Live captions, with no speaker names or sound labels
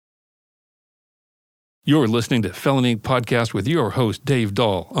You're listening to Felony Podcast with your host, Dave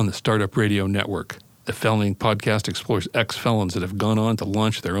Dahl, on the Startup Radio Network. The Felony Podcast explores ex-felons that have gone on to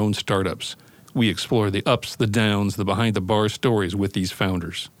launch their own startups. We explore the ups, the downs, the behind-the-bar stories with these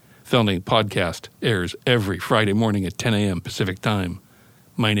founders. Felony Podcast airs every Friday morning at 10 a.m. Pacific Time.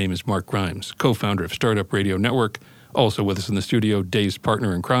 My name is Mark Grimes, co-founder of Startup Radio Network. Also with us in the studio, Dave's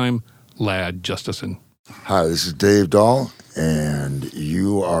partner in crime, Lad Justison. Hi, this is Dave Dahl, and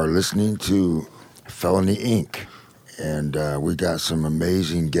you are listening to Felony Inc. And we got some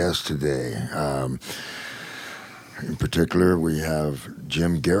amazing guests today. In particular, we have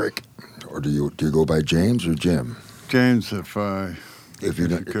Jim Garrick, or do you go by James or Jim? James, if you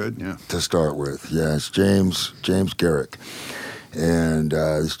could, yeah. To start with, yeah, it's James Garrick. And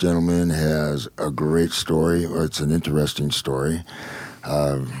this gentleman has a great story, or it's an interesting story.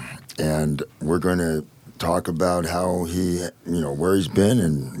 And we're going to talk about how he, where he's been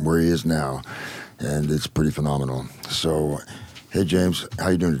and where he is now. And it's pretty phenomenal. So, hey, James, how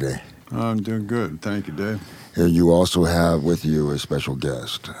you doing today? I'm doing good. Thank you, Dave. And you also have with you a special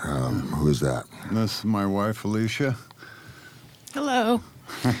guest. Who is that? This is my wife, Alicia. Hello.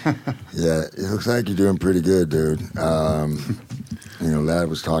 Yeah, it looks like you're doing pretty good, dude. Lad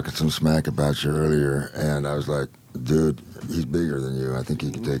was talking some smack about you earlier, and I was like, dude, he's bigger than you. I think he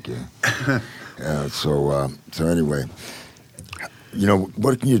can take you. So anyway,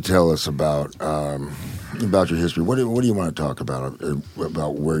 what can you tell us about your history? What do you want to talk about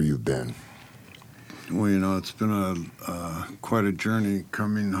where you've been? Well, it's been quite a journey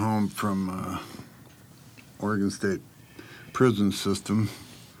coming home from Oregon State prison system.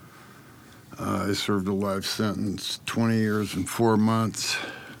 I served a life sentence, 20 years and 4 months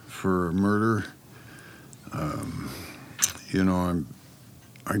for murder.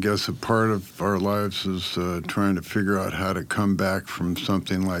 I guess a part of our lives is trying to figure out how to come back from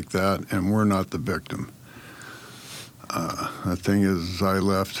something like that, and we're not the victim. The thing is, I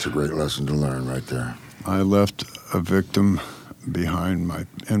left... It's a great lesson to learn right there. I left a victim behind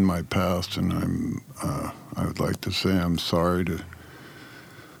in my past, and I would like to say I'm sorry to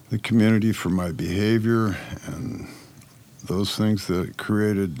the community for my behavior and those things that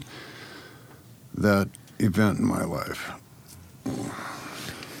created that event in my life.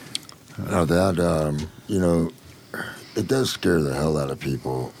 Now that, it does scare the hell out of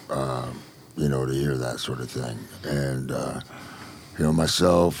people, to hear that sort of thing. And,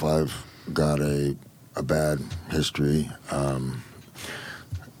 myself, I've got a bad history,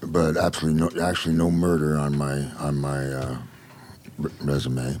 but actually no murder on my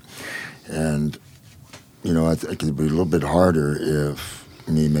resume. And, I think it'd be a little bit harder if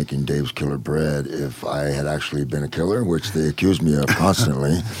me making Dave's Killer Bread if I had actually been a killer, which they accuse me of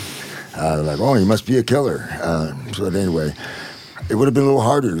constantly. They're like, oh, you must be a killer. So anyway, it would have been a little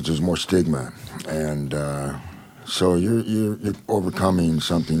harder because there's more stigma. And so you're overcoming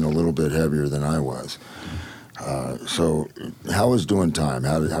something a little bit heavier than I was. So how was doing time?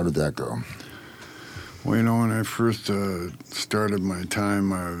 How did that go? Well, when I first started my time,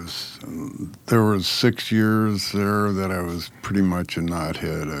 there was 6 years there that I was pretty much a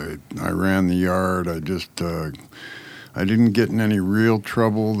knothead. I ran the yard. I didn't get in any real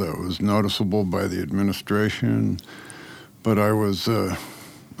trouble that was noticeable by the administration, but I was a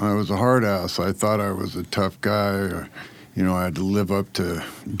hard ass. I thought I was a tough guy. I had to live up to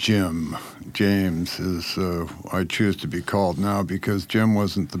Jim. James is I choose to be called now because Jim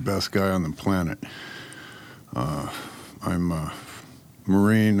wasn't the best guy on the planet. I'm a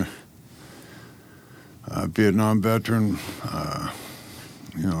Marine, Vietnam veteran,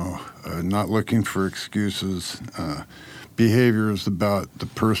 not looking for excuses. Behavior is about the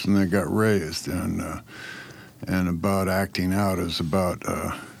person that got raised, and about acting out is about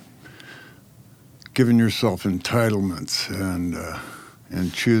giving yourself entitlements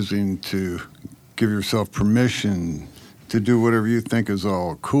and choosing to give yourself permission to do whatever you think is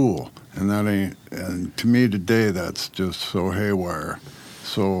all cool. And to me today, that's just so haywire,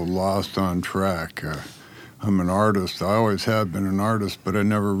 so lost on track. I'm an artist. I always have been an artist, but I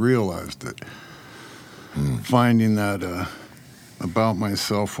never realized it. Finding that about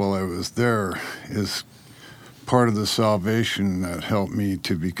myself while I was there is part of the salvation that helped me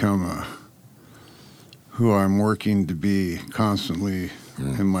to become who I'm working to be constantly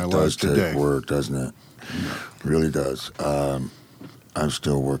in my life today. It does take work, doesn't it? Yeah. It really does. I'm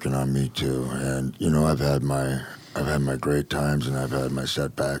still working on me too, and I've had my great times and I've had my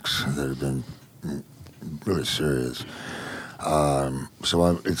setbacks that have been really serious.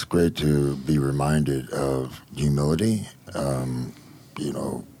 So it's great to be reminded of humility,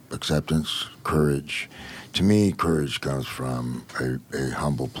 acceptance, courage. To me, courage comes from a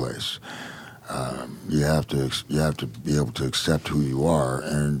humble place. You have to be able to accept who you are,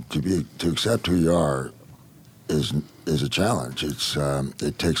 and to accept who you are is a challenge.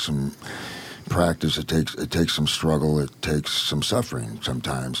 It takes some practice. It takes some struggle. It takes some suffering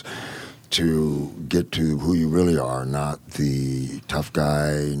sometimes to get to who you really are, not the tough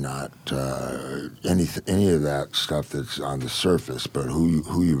guy, not any of that stuff that's on the surface, but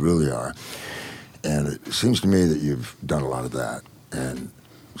who you really are. And it seems to me that you've done a lot of that. And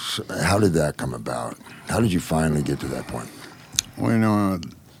so how did that come about? How did you finally get to that point? Well,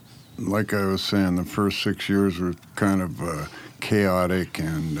 like I was saying, the first 6 years were kind of chaotic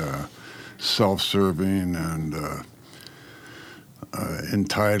and self-serving and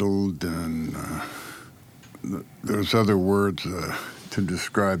entitled, and there's other words to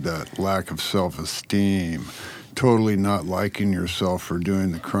describe that lack of self-esteem. Totally not liking yourself for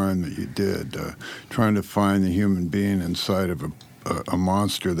doing the crime that you did, trying to find the human being inside of a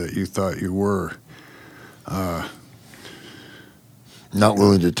monster that you thought you were. Not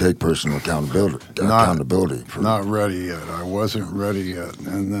willing to take personal accountability. Not ready yet. I wasn't ready yet.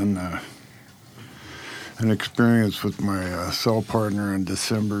 And then an experience with my cell partner on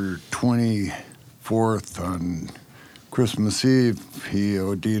December 24th on Christmas Eve. He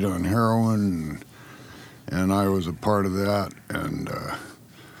OD'd on heroin, and I was a part of that. And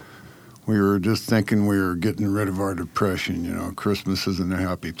we were just thinking we were getting rid of our depression. You know, Christmas isn't a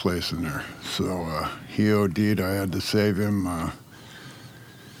happy place in there. So he OD'd. I had to save him.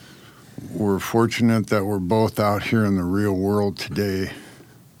 We're fortunate that we're both out here in the real world today,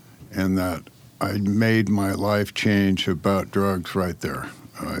 and that I made my life change about drugs right there.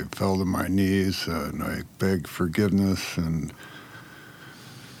 I fell to my knees and I begged forgiveness and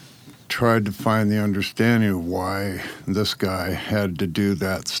tried to find the understanding of why this guy had to do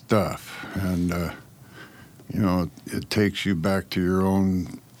that stuff. And, you know, it takes you back to your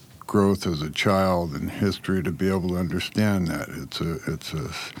own growth as a child and history to be able to understand that. It's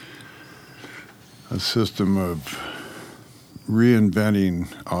a system of reinventing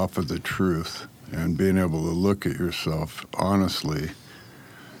off of the truth and being able to look at yourself honestly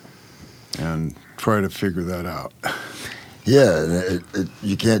and try to figure that out. Yeah,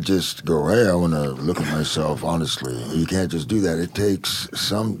 you can't just go, hey, I want to look at myself honestly. You can't just do that. It takes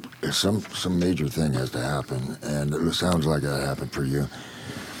some major thing has to happen, and it sounds like that happened for you.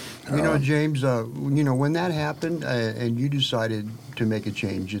 You know, James, you know, when that happened and you decided to make a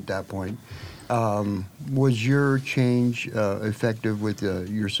change at that point, was your change effective with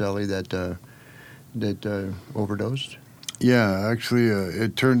your cellie that overdosed? Yeah, actually,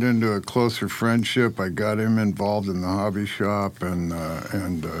 it turned into a closer friendship. I got him involved in the hobby shop and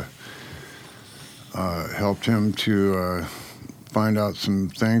helped him to find out some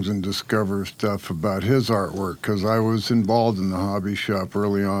things and discover stuff about his artwork, because I was involved in the hobby shop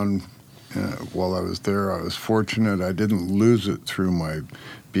early on. While I was there, I was fortunate I didn't lose it through my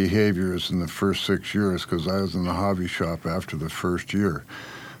behaviors in the first 6 years, because I was in the hobby shop after the first year.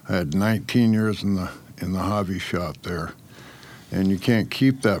 I had 19 years in the hobby shop there, and you can't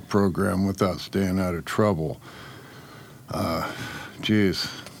keep that program without staying out of trouble. Geez,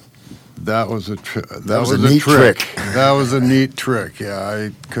 that was a trick. That was a neat trick. Yeah,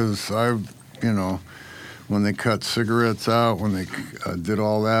 because you know, when they cut cigarettes out, when they did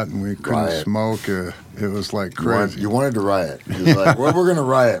all that, and we couldn't smoke, it was like crazy. You wanted to riot. You was like, well, we're going to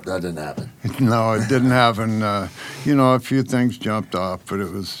riot. That didn't happen. No, it didn't happen. You know, a few things jumped off, but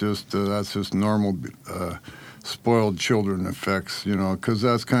it was just, that's just normal spoiled children effects, you know, because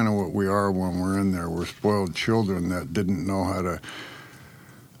that's kind of what we are when we're in there. We're spoiled children that didn't know how to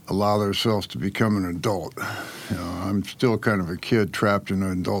allow themselves to become an adult. You know, I'm still kind of a kid trapped in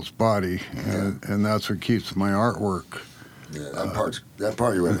an adult's body, and that's what keeps my artwork. Yeah, that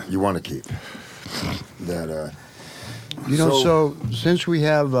part you want to keep. That. You know, so since we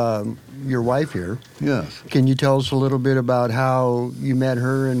have your wife here, yes, can you tell us a little bit about how you met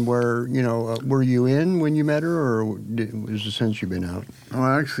her and where, you know, were you in when you met her, or was it since you've been out? Well,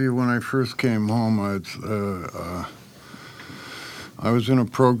 actually, when I first came home, I was in a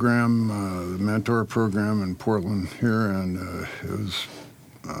program, the mentor program in Portland here, and it was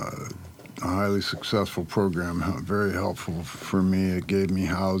a highly successful program, very helpful for me. It gave me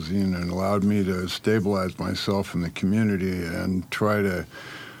housing and allowed me to stabilize myself in the community and try to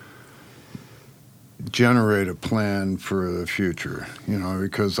generate a plan for the future, you know,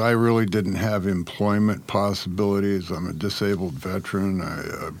 because I really didn't have employment possibilities. I'm a disabled veteran.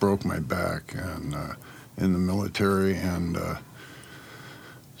 I broke my back and in the military, and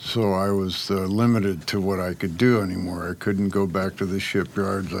So I was limited to what I could do anymore. I couldn't go back to the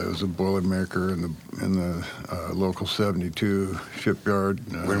shipyards. I was a boilermaker in the local 72 shipyard.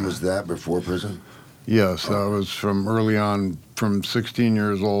 When was that? Before prison? Yes, I was from early on, from 16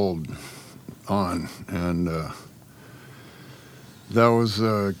 years old on, and that was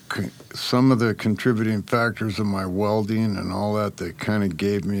some of the contributing factors of my welding and all that kind of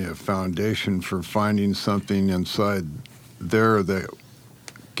gave me a foundation for finding something inside there that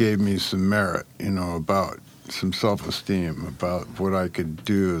gave me some merit, about some self-esteem, about what I could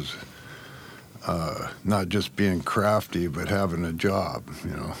do as not just being crafty, but having a job,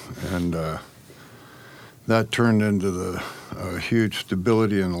 and that turned into the huge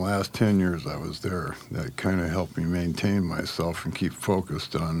stability in the last 10 years I was there. That kind of helped me maintain myself and keep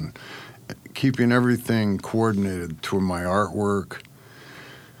focused on keeping everything coordinated to my artwork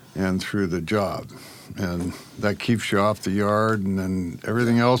and through the job. And that keeps you off the yard, and then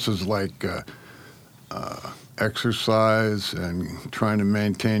everything else is like exercise and trying to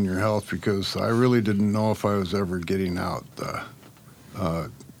maintain your health, because I really didn't know if I was ever getting out. I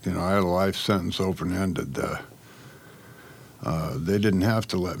had a life sentence open-ended. They didn't have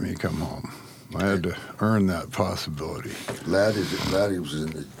to let me come home. I had to earn that possibility. Laddie was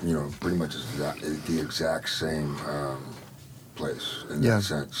in, pretty much the exact same place in that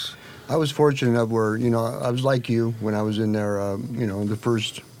sense. I was fortunate enough where, I was like you when I was in there, the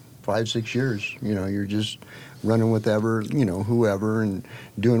first 5-6 years. You're just running with whoever and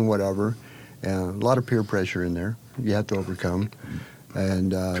doing whatever. And a lot of peer pressure in there you have to overcome.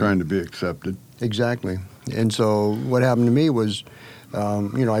 And trying to be accepted. Exactly. And so what happened to me was,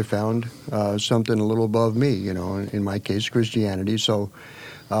 I found something a little above me, in my case, Christianity. So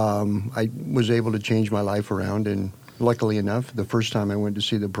I was able to change my life around, and luckily enough, the first time I went to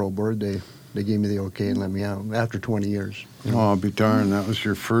see the pro board, they gave me the okay and let me out after 20 years. Oh, I'll be darned. That was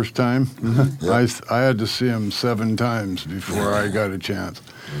your first time? Yep. I had to see him 7 times before I got a chance.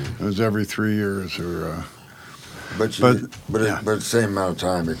 It was every 3 years or... But the same amount of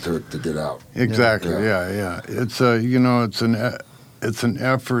time it took to get out. Exactly. Yeah. It's it's an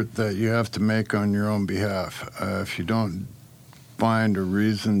effort that you have to make on your own behalf. If you don't find a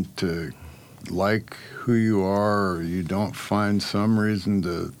reason to like who you are, or you don't find some reason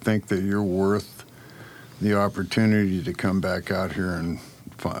to think that you're worth the opportunity to come back out here and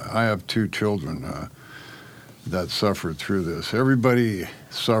I have 2 children that suffered through this. Everybody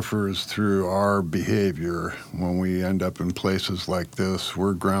suffers through our behavior when we end up in places like this.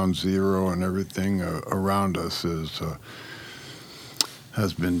 We're ground zero, and everything around us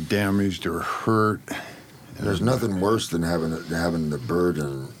has been damaged or hurt. There's nothing worse than having the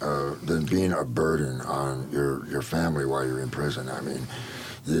burden, than being a burden on your family while you're in prison. I mean,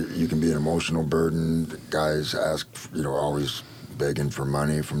 you can be an emotional burden. The guys ask, always begging for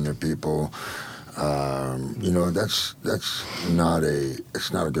money from their people. That's not a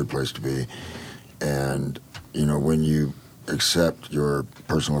good place to be. And, when you accept your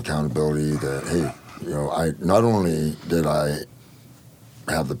personal accountability that, hey, I not only did I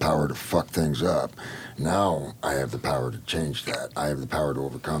have the power to fuck things up, now I have the power to change that. I have the power to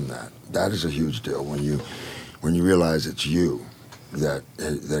overcome that. That is a huge deal when you realize it's you that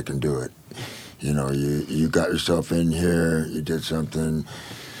can do it. You got yourself in here, you did something.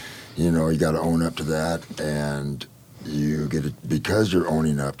 You got to own up to that, and you get it because you're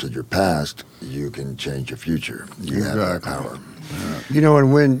owning up to your past. You can change your future. You have that power.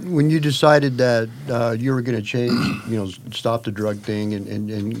 And when you decided that you were going to change, stop the drug thing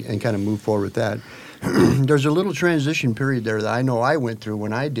and kind of move forward with that, there's a little transition period there that I know I went through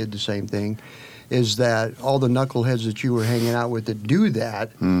when I did the same thing. Is that all the knuckleheads that you were hanging out with that do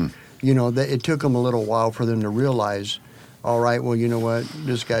that? That it took them a little while for them to realize. All right, well, you know what?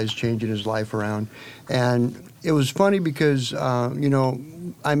 This guy's changing his life around. And it was funny because, I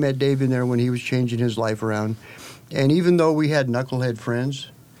met Dave in there when he was changing his life around. And even though we had knucklehead friends,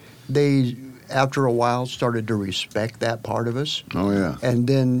 they, after a while, started to respect that part of us. Oh, yeah. And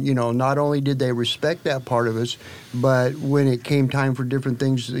then, not only did they respect that part of us, but when it came time for different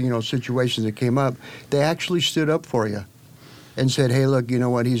things, situations that came up, they actually stood up for you and said, hey, look, you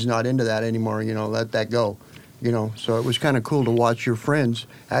know what? He's not into that anymore. Let that go. So it was kind of cool to watch your friends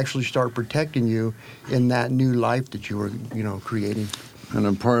actually start protecting you in that new life that you were, creating. And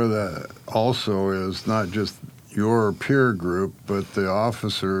a part of that also is not just your peer group, but the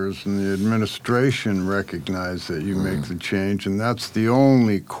officers and the administration recognize that you make the change, and that's the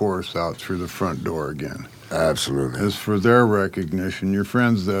only course out through the front door again. Absolutely. Is for their recognition. Your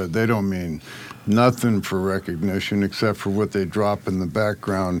friends, they don't mean nothing for recognition except for what they drop in the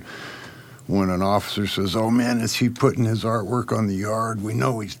background when an officer says, "Oh man, is he putting his artwork on the yard? We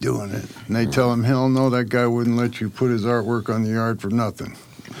know he's doing it." And they tell him, "Hell no, that guy wouldn't let you put his artwork on the yard for nothing,"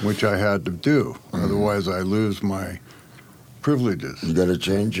 which I had to do. Otherwise, I lose my privileges. You got to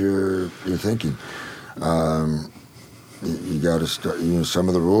change your thinking. You got to start. Some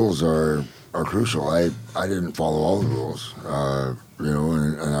of the rules are crucial. I didn't follow all the rules.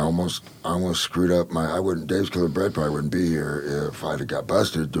 And I almost screwed up Dave's Killer Bread probably wouldn't be here if I'd have got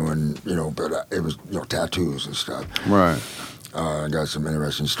busted doing, but it was, tattoos and stuff. Right. I got some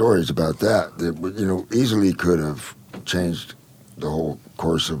interesting stories about that easily could have changed the whole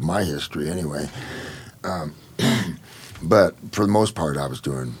course of my history anyway. But for the most part, I was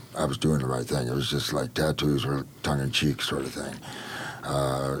doing the right thing. It was just like tattoos were tongue-in-cheek sort of thing.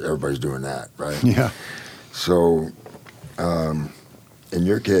 Everybody's doing that, right? Yeah. So, in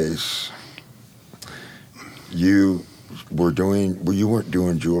your case, you weren't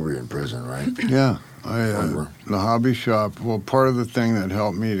doing jewelry in prison, right? Yeah. The hobby shop. Well, part of the thing that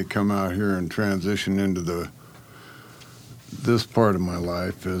helped me to come out here and transition into this part of my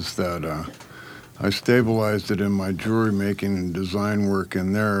life is that I stabilized it in my jewelry making and design work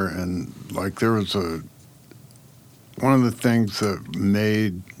in there, and there was one of the things that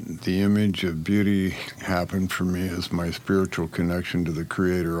made the image of beauty happen for me is my spiritual connection to the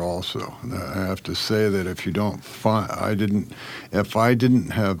Creator also. I have to say that if I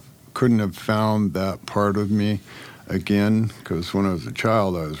couldn't have found that part of me again, because when I was a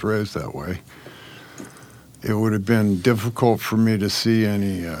child I was raised that way, it would have been difficult for me to see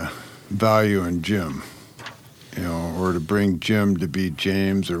any value in Jim, or to bring Jim to be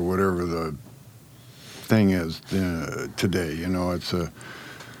James or whatever the thing is today. It's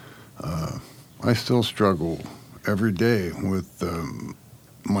I still struggle every day with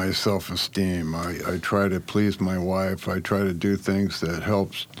my self-esteem. I try to please my wife. I try to do things that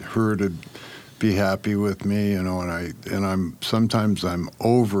helps her to be happy with me, and I'm sometimes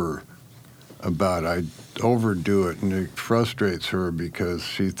over about it. I overdo it, and it frustrates her because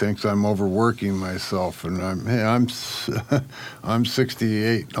she thinks I'm overworking myself, and I'm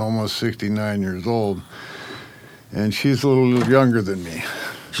 68, almost 69 years old, and she's a little younger than me.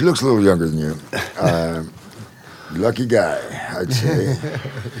 She looks a little younger than you. Lucky guy, I'd say.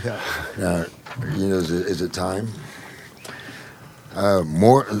 Yeah. Now, is it time?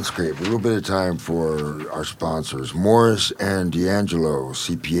 Let's create a little bit of time for our sponsors, Morris and D'Angelo,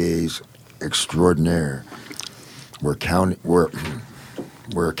 CPAs extraordinaire. Where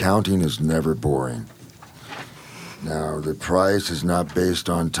accounting is never boring. Now, the price is not based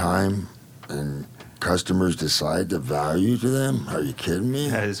on time, and customers decide the value to them. Are you kidding me?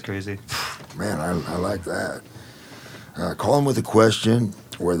 That is crazy. Man, I like that. Call them with a question,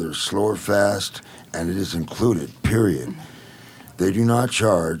 whether it's slow or fast, and it is included, period. They do not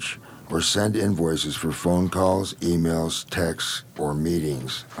charge or send invoices for phone calls, emails, texts, or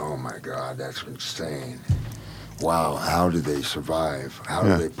meetings. Oh my God, that's insane. Wow, how do they survive? How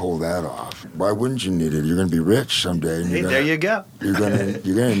do they pull that off? Why wouldn't you need it? You're going to be rich someday. Hey, there you go. You're going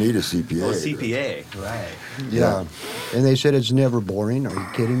to need a CPA. Oh, CPA, right. Yeah. And they said it's never boring. Are you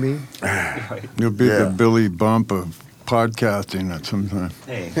kidding me? Right. You'll be the Billy Bump of podcasting at some time.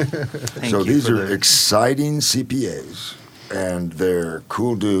 Hey, so these are exciting CPAs, and they're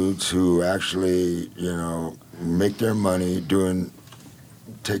cool dudes who actually, make their money doing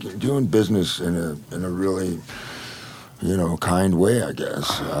business in a really, kind way, I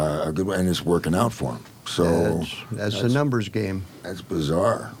guess. A good way, and it's working out for them. So that's a numbers game. That's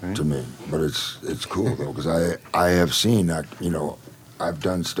bizarre to me, but it's cool though, because I have seen that. I've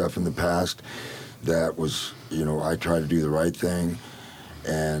done stuff in the past that was, I tried to do the right thing,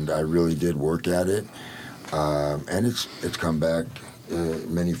 and I really did work at it, and it's come back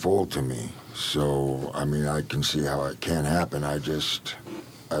manyfold to me. So I can see how it can happen. I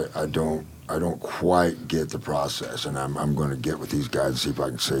don't quite get the process, and I'm going to get with these guys and see if I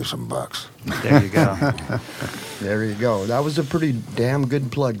can save some bucks. There you go. There you go. That was a pretty damn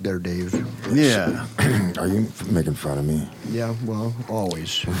good plug there, Dave. Yeah. Are you making fun of me? Yeah, well,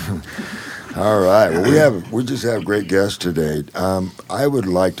 always. All right. Well, we just have great guests today. I would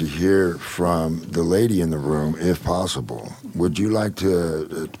like to hear from the lady in the room, if possible. Would you like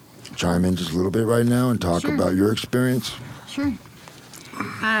to chime in just a little bit right now and talk about your experience? Sure.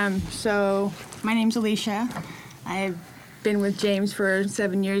 So my name's Alicia. I've been with James for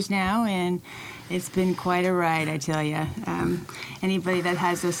 7 years now, and it's been quite a ride, I tell you. Anybody that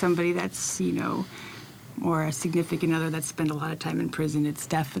has somebody that's, or a significant other that's spent a lot of time in prison, it's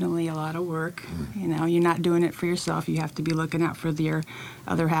definitely a lot of work. You're not doing it for yourself. You have to be looking out for your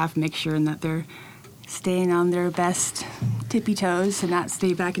other half, make sure that they're staying on their best tippy toes to not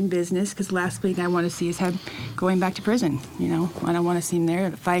stay back in business, because the last thing I want to see is him going back to prison. You know, I don't want to see him there.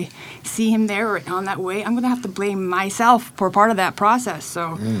 If I see him there or on that way, I'm going to have to blame myself for part of that process.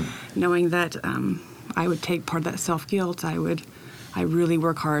 So knowing that I would take part of that self-guilt, I really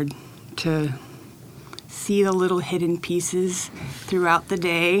work hard to see the little hidden pieces throughout the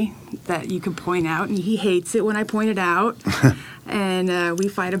day that you can point out, and he hates it when I point it out, and we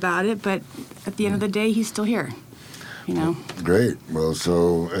fight about it, but at the end of the day, he's still here, you know. Great. Well,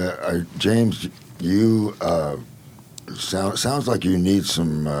 so, James, you sounds like you need a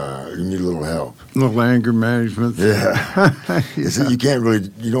little help. A little anger management. Yeah. You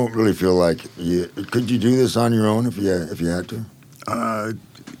don't really feel like could you do this on your own if you had to?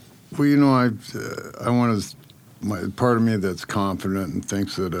 Well, you know, I want to. Part of me that's confident and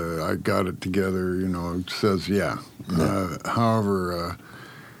thinks that I got it together, you know, says yeah. However,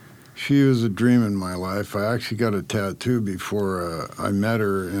 she was a dream in my life. I actually got a tattoo before I met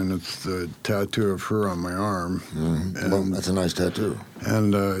her, and it's the tattoo of her on my arm. Mm-hmm. Well, that's a nice tattoo.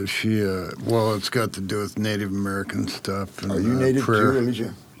 And it's got to do with Native American stuff. And, are you Native prayer. too,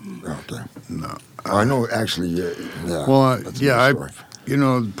 Alicia? Okay. No. I know, actually, yeah. Well, that's a good story. You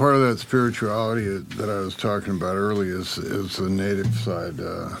know, part of that spirituality that I was talking about earlier is the native side,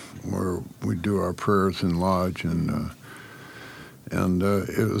 where we do our prayers in lodge, and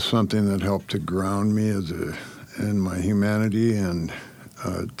it was something that helped to ground me in my humanity, and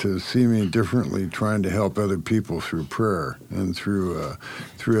to see me differently, trying to help other people through prayer and through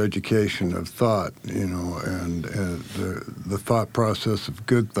education of thought, you know, and the thought process of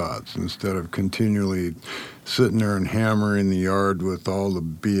good thoughts instead of continually sitting there and hammering the yard with all the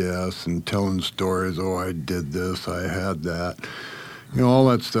BS and telling stories. Oh, I did this, I had that. You know, all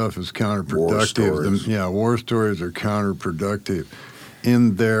that stuff is counterproductive. War stories. War stories are counterproductive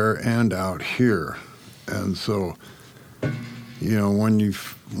in there and out here. And so, you know, when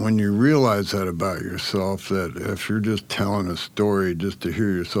you realize that about yourself, that if you're just telling a story just to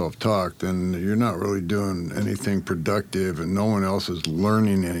hear yourself talk, then you're not really doing anything productive, and no one else is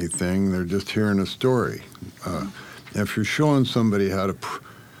learning anything. They're just hearing a story. If you're showing somebody how to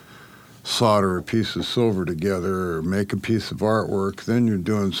solder a piece of silver together or make a piece of artwork, then you're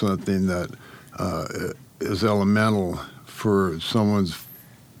doing something that is elemental for someone's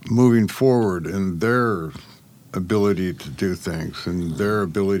moving forward in their ability to do things and their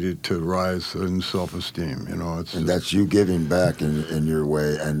ability to rise in self-esteem. You know, and that's you giving back in your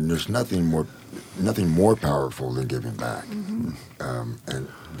way, and there's nothing more powerful than giving back. Mm-hmm. And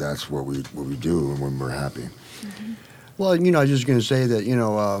that's what we do when we're happy. Mm-hmm. Well, you know, I was just going to say that, you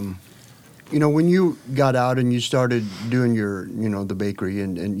know, when you got out and you started doing your, you know, the bakery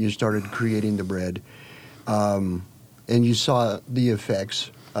and you started creating the bread, and you saw the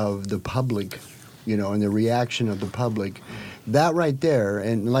effects of the public, you know, and the reaction of the public, that right there,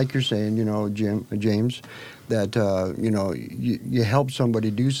 and like you're saying, you know, James, that, you know, you help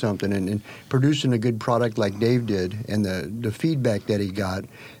somebody do something, and producing a good product like Dave did, and the feedback that he got,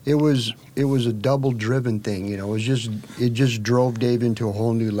 it was a double-driven thing, you know. It just drove Dave into a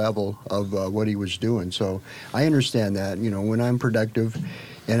whole new level of what he was doing. So I understand that, you know, when I'm productive,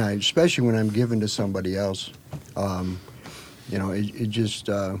 and especially when I'm giving to somebody else, you know, it just...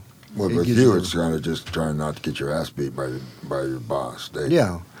 well, with you, it's kind of just trying not to get your ass beat by your boss.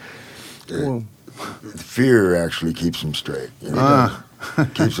 Well, fear actually keeps them straight. You know,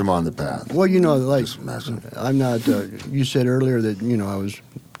 keeps them on the path. Well, you know, like I'm not. You said earlier that, you know, I was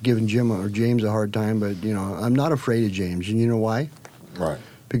giving James a hard time, but, you know, I'm not afraid of James, and you know why? Right.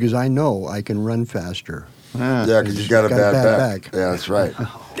 Because I know I can run faster. Yeah, because you got a bad back. Yeah, that's right.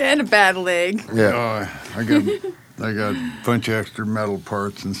 And a bad leg. Yeah. I got a bunch of extra metal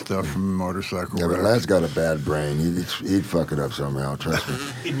parts and stuff from a motorcycle. Yeah, but Lad's got a bad brain. He'd fuck it up somehow, trust me.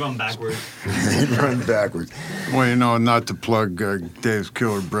 He'd run backwards. He'd run backwards. Well, you know, not to plug Dave's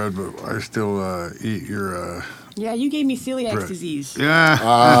Killer Bread, but I still eat your... Yeah, you gave me celiac bread. disease.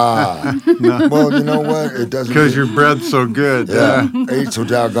 Yeah. No. Well, you know what? It doesn't... Because your bread's so good. Yeah. I ate so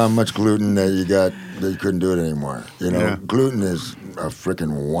doggone much gluten that you couldn't do it anymore. You know, Yeah. Gluten is a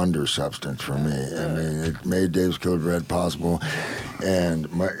freaking wonder substance for me. I mean, it made Dave's Killer Bread possible, and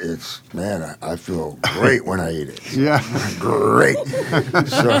I feel great when I eat it. Yeah. Great.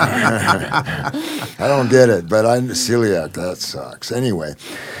 So, I don't get it, but I'm celiac. That sucks. Anyway,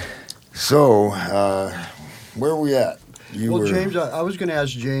 so where are we at? James, I was going to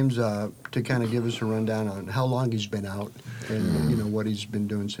ask James to kind of give us a rundown on how long he's been out and, you know, what he's been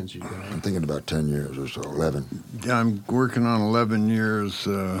doing since he's been out. I'm thinking about 10 years or so, 11. Yeah, I'm working on 11 years,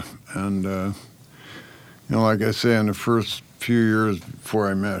 and, you know, like I say, in the first few years before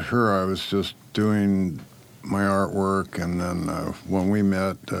I met her, I was just doing my artwork, and then when we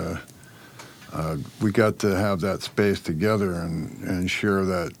met, we got to have that space together and share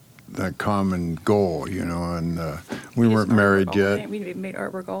that common goal, and we weren't married yet. We made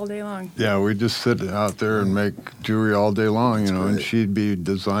artwork all day long. Yeah, we just sit out there and make jewelry all day long, That's and great. she'd be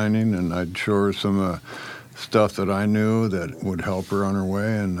designing, and I'd show her some stuff that I knew that would help her on her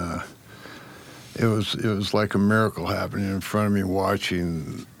way, and it was like a miracle happening in front of me,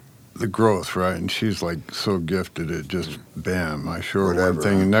 watching the growth, right? And she's like so gifted, it just bam, I show her Whatever, one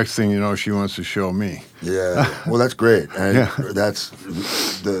thing, huh? and next thing you know, she wants to show me. Yeah. Well, that's great. And Yeah. that's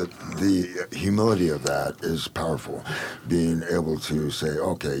the humility of that is powerful. Being able to say,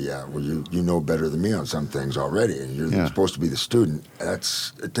 okay, yeah, well, you know better than me on some things already, and you're Yeah. supposed to be the student.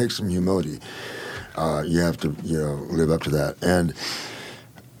 It takes some humility. You have to, live up to that. And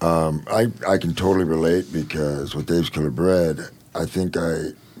I can totally relate, because with Dave's Killer Bread, I think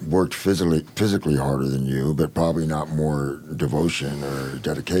I worked physically harder than you, but probably not more devotion or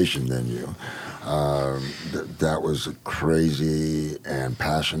dedication than you. That was a crazy and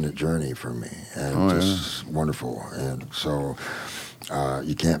passionate journey for me, and just wonderful. And so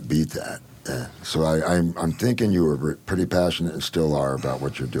you can't beat that. So I'm thinking you were pretty passionate and still are about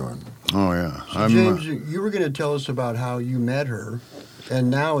what you're doing. Oh yeah. So James, you were going to tell us about how you met her,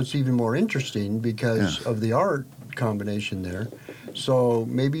 and now it's even more interesting because of the art combination there. So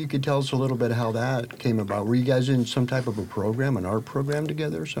maybe you could tell us a little bit how that came about. Were you guys in some type of a program, an art program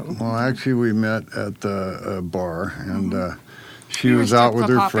together or something? Well, actually, we met at the bar, and she We were was out strip with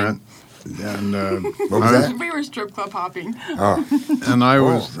her club friend. And What was that? We were strip club hopping. Oh, and I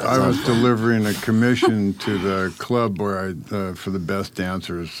was sounds fun. delivering a commission to the club where for the best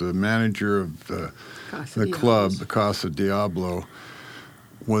dancers. The manager of the club, the Casa Diablo,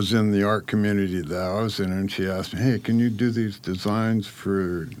 was in the art community that I was in, and she asked me, "Hey, can you do these designs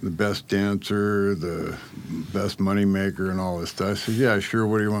for the best dancer, the best moneymaker, and all this stuff?" I said, "Yeah, sure.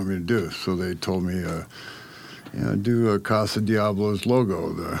 What do you want me to do?" So they told me, do a Casa Diablo's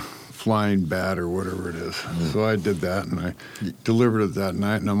logo, the flying bat or whatever it is. So I did that, and I delivered it that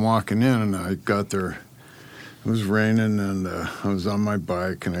night, and I'm walking in, and I got there. It was raining, and I was on my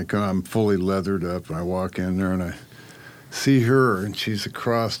bike, and I'm fully leathered up, and I walk in there, and I see her, and she's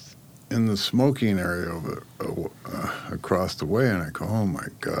across in the smoking area across the way, and I go, "Oh my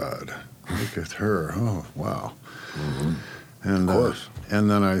God, look at her! Oh wow!" Mm-hmm. And Of course. and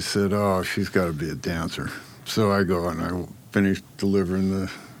then I said, "Oh, she's got to be a dancer." So I go and I finish delivering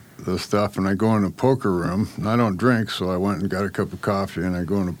the stuff, and I go in the poker room. And I don't drink, so I went and got a cup of coffee, and I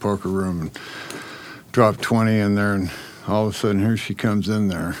go in the poker room and drop 20 in there, and all of a sudden, here she comes in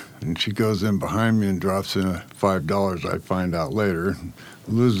there, and she goes in behind me and drops in $5. I find out later,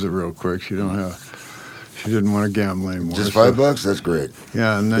 loses it real quick. She didn't want to gamble anymore. Just $5? That's great.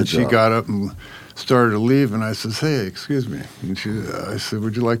 Yeah, and then Good she job. got up and started to leave, and I says, "Hey, excuse me." And I said,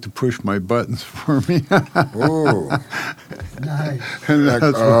 "Would you like to push my buttons for me?" Ooh. Nice. And Like,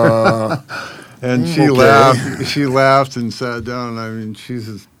 that's and she okay. laughed. She laughed and sat down. I mean, she's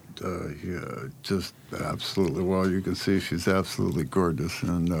just absolutely, well, you can see she's absolutely gorgeous.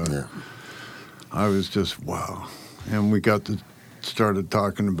 And Yeah. I was just, wow. And we started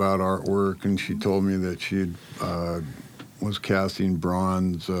talking about artwork, and she told me that she was casting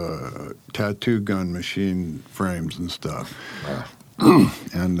bronze tattoo gun machine frames and stuff. Wow.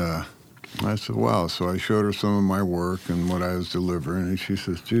 And I said, wow. So I showed her some of my work and what I was delivering, and she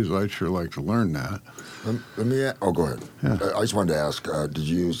says, "Geez, I'd sure like to learn that." Let me. Oh, go ahead. Yeah. I just wanted to ask. Did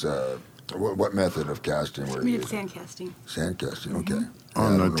you use what method of casting were We you did using? sand casting. Sand casting. Okay. On Yeah, I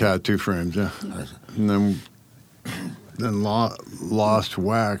the don't know. tattoo frames, yeah. Nice. And then lost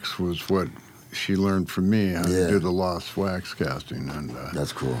wax was what she learned from me, how Yeah. to do the lost wax casting. And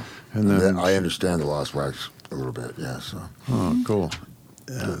That's cool. And then I understand the lost wax a little bit. Yeah. So. oh, cool.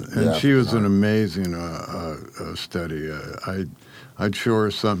 And Yeah, she was an no. amazing study. I'd show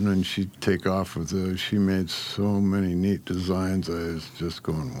her something, and she'd take off with it. She made so many neat designs. I was just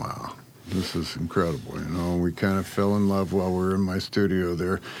going, wow, this is incredible. We kind of fell in love while we were in my studio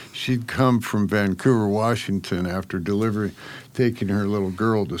there. She'd come from Vancouver, Washington, after taking her little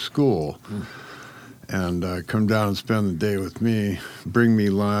girl to school, and come down and spend the day with me, bring me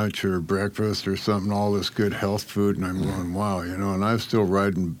lunch or breakfast or something, all this good health food, and I'm going, wow, and I'm still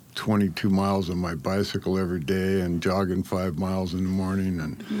riding 22 miles on my bicycle every day and jogging 5 miles in the morning,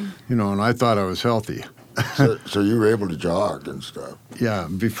 and, and I thought I was healthy. So you were able to jog and stuff. Yeah,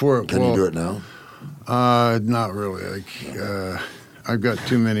 before. Can you do it now? Not really. I've got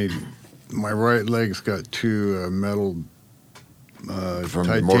too many. My right leg's got two metal From the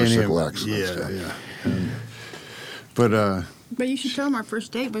titanium. motorcycle accidents. Yeah. But But you should tell him our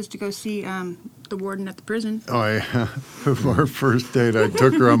first date was to go see the warden at the prison. Oh, yeah. Our first date, I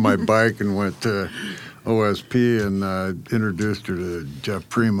took her on my bike and went to OSP and introduced her to Jeff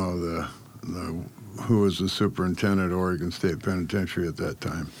Primo, who was the superintendent at Oregon State Penitentiary at that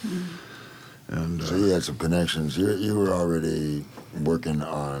time. Mm-hmm. And So you had some connections. You were already working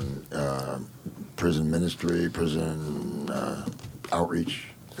on prison ministry, prison outreach,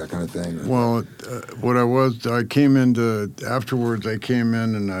 that kind of thing? Well, I came afterwards I came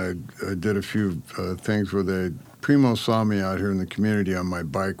in and I did a few things where Primo saw me out here in the community on my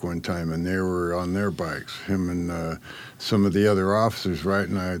bike one time, and they were on their bikes, him and some of the other officers, right?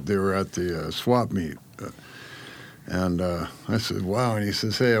 And they were at the swap meet. And I said, wow. And he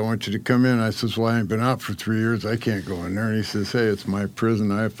says, hey, I want you to come in. I says, well, I ain't been out for 3 years. I can't go in there. And he says, hey, it's my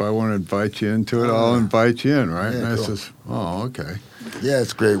prison. If I want to invite you into it, I'll invite you in, right? Yeah, and cool. I says, oh, okay. Yeah,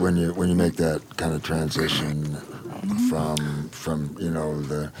 it's great when you make that kind of transition from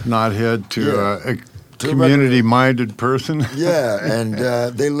the Not head to Yeah. a To a community-minded person. yeah, and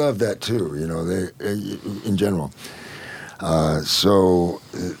they love that too. They in general. So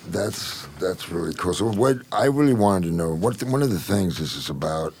that's really cool. So what I really wanted to know, one of the things this is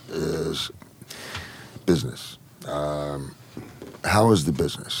about is business. How is the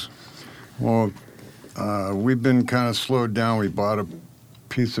business? Well, we've been kind of slowed down. We bought a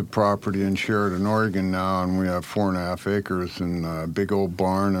piece of property in Sheridan, Oregon now, and we have 4.5 acres and a big old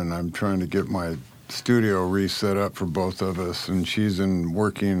barn, and I'm trying to get my studio reset up for both of us, and she's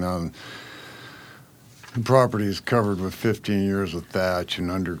working on. The property is covered with 15 years of thatch and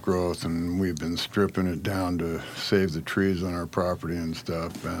undergrowth, and we've been stripping it down to save the trees on our property and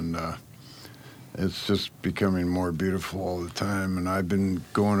stuff, and it's just becoming more beautiful all the time. And I've been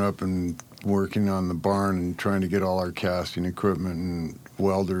going up and working on the barn and trying to get all our casting equipment and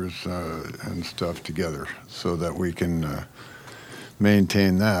welders and stuff together so that we can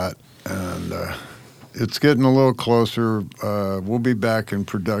maintain that. And it's getting a little closer. We'll be back in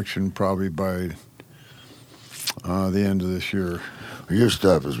production probably by the end of this year. Your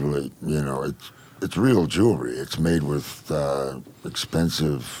stuff is really, it's real jewelry. It's made with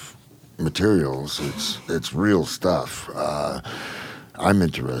expensive materials. It's real stuff. I'm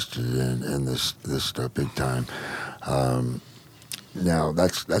interested in this stuff big time. Now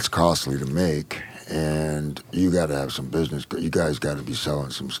that's costly to make, and you got to have some business. You guys got to be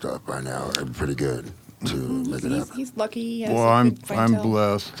selling some stuff by now. Pretty good to make it happen. He's lucky. He has Well, a I'm good clientele.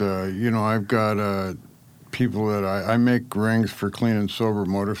 blessed. I've got people that I make rings for clean and sober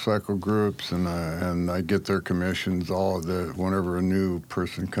motorcycle groups, and I get their commissions. Whenever a new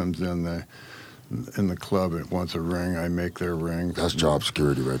person comes in the club and wants a ring, I make their rings. That's job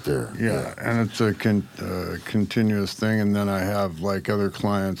security right there. Yeah, and it's a continuous thing. And then I have other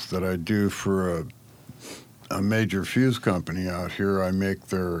clients that I do for a major fuse company out here. I make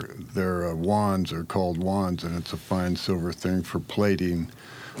their wands. They're called wands, and it's a fine silver thing for plating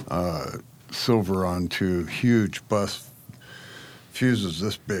silver onto huge bus fuses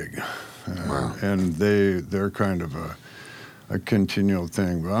this big. Wow. And they're kind of a continual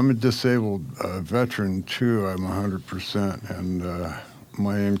thing. But I'm a disabled veteran too. I'm 100%, and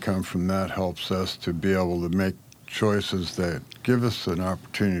my income from that helps us to be able to make choices that give us an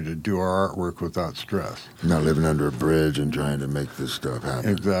opportunity to do our artwork without stress. Not living under a bridge and trying to make this stuff happen.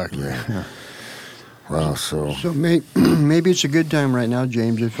 Exactly. Yeah. Wow. So Maybe it's a good time right now,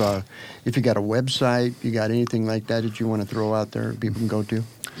 James, if you got a website, you got anything like that you want to throw out there people can go to?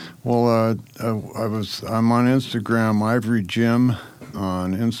 Well, I'm on Instagram, Ivory Jim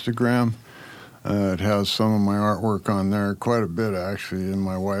on Instagram. It has some of my artwork on there, quite a bit actually,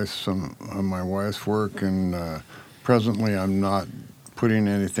 and some of my wife's work. And presently, I'm not putting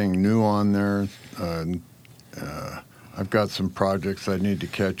anything new on there. I've got some projects I need to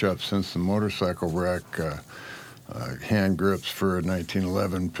catch up since the motorcycle wreck. Hand grips for a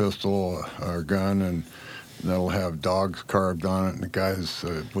 1911 pistol or gun, and that'll have dogs carved on it. And the guy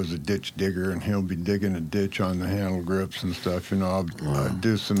was a ditch digger, and he'll be digging a ditch on the handle grips and stuff. I'll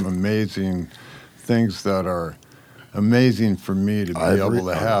do some amazing things that are amazing for me to be able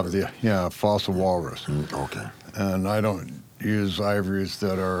to have fossil walrus. Okay. And I don't use ivories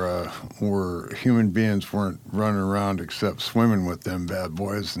that are where human beings weren't running around except swimming with them bad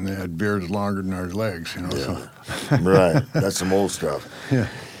boys, and they had beards longer than our legs, Yeah. So. Right. That's some old stuff. Yeah.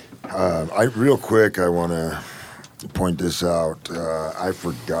 Real quick, I want to point this out. I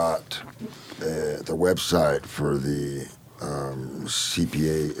forgot the website for the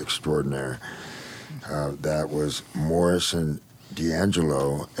CPA extraordinaire. That was Morris and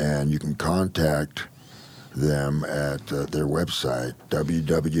D'Angelo, and you can contact them at their website,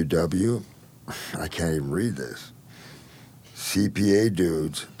 I can't even read this,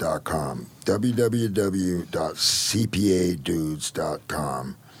 cpadudes.com.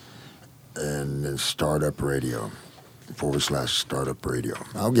 www.cpadudes.com. And then Startup Radio. /Startup Radio.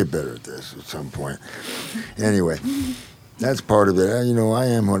 I'll get better at this at some point. Anyway, that's part of it. You know, I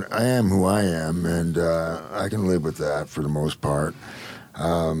am who I am, and I can live with that for the most part.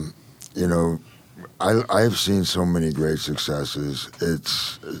 You know, I've seen so many great successes.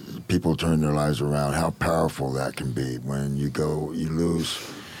 It's people turn their lives around. How powerful that can be when you go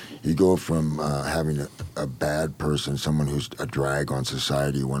from having a bad person, someone who's a drag on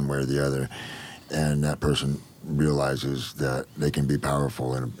society one way or the other, and that person realizes that they can be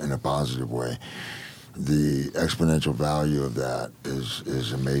powerful in a positive way. The exponential value of that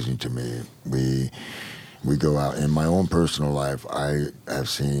is amazing to me. We go out in my own personal life. I have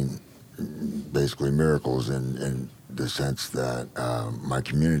seen basically miracles in the sense that my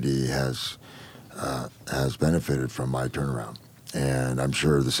community has benefited from my turnaround, and I'm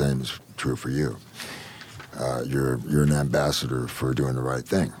sure the same is true for you. You're an ambassador for doing the right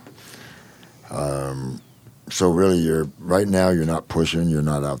thing. So really, right now you're not pushing, you're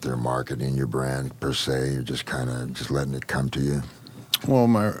not out there marketing your brand per se. You're just kind of just letting it come to you. Well,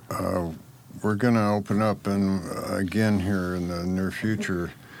 we're going to open up again here in the near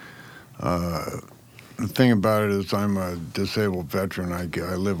future. The thing about it is I'm a disabled veteran. I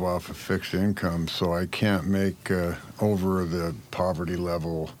live off of fixed income, so I can't make over the poverty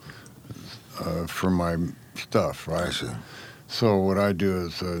level for my stuff, right? I see. So what I do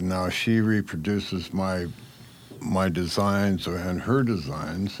is now she reproduces my designs and her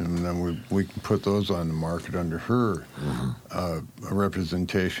designs, and then we can put those on the market under her a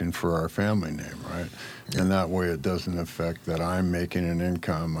representation for our family name, right? And that way it doesn't affect that I'm making an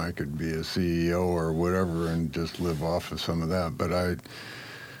income. I could be a CEO or whatever and just live off of some of that. But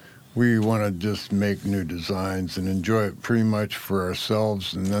we want to just make new designs and enjoy it pretty much for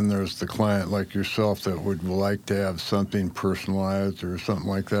ourselves. And then there's the client like yourself that would like to have something personalized or something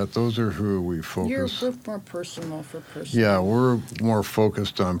like that. Those are who we focus. You're more personal for personal. Yeah, we're more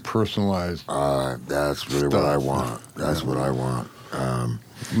focused on personalized. That's really what I want. That's what I want.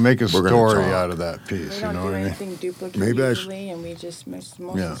 Make a story out of that piece. We don't do anything duplicate usually, and we just most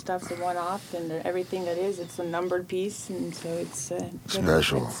of the stuff's a one-off, and everything that is, it's a numbered piece, and so it's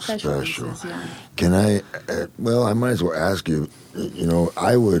special. Pieces, yeah. Can I? Well, I might as well ask you. You know,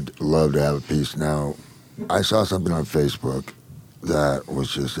 I would love to have a piece. Now, I saw something on Facebook that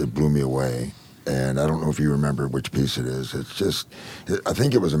was it blew me away, and I don't know if you remember which piece it is. I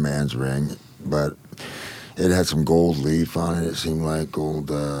think it was a man's ring, but it had some gold leaf on it. It seemed like gold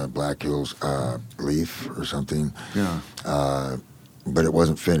Black Hills leaf or something. Yeah. But it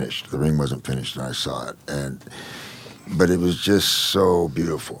wasn't finished. The ring wasn't finished, and I saw it. But it was just so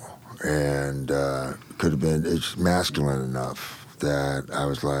beautiful, and could have been. It's masculine enough that I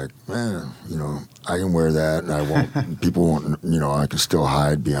was like, man, you know, I can wear that, and I won't. People won't. You know, I can still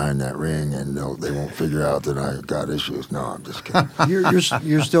hide behind that ring, and they won't figure out that I got issues. No, I'm just kidding.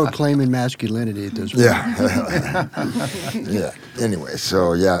 You're still claiming masculinity at this point. Yeah. Yeah. Anyway,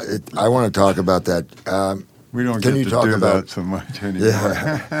 so I want to talk about that. We don't Can get you to talk do about that so much anymore.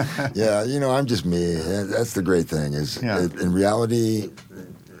 Yeah. You know, I'm just me. That's the great thing in reality,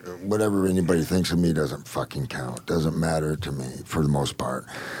 whatever anybody thinks of me doesn't fucking count. Doesn't matter to me for the most part.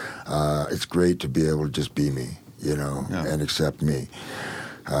 It's great to be able to just be me, you know, and accept me.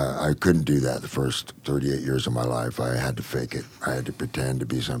 I couldn't do that the first 38 years of my life. I had to fake it. I had to pretend to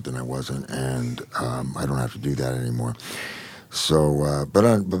be something I wasn't, and I don't have to do that anymore. So,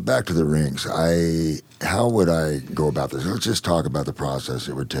 but back to the rings. How would I go about this? Let's just talk about the process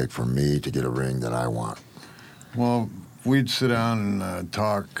it would take for me to get a ring that I want. Well, we'd sit down and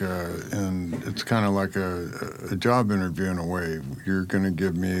talk, and it's kind of like a job interview in a way. You're going to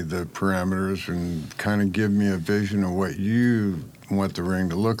give me the parameters and kind of give me a vision of what you want the ring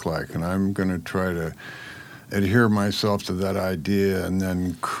to look like, and I'm going to try to adhere myself to that idea and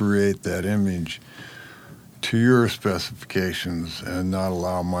then create that image to your specifications and not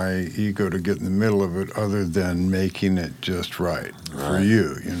allow my ego to get in the middle of it other than making it just right for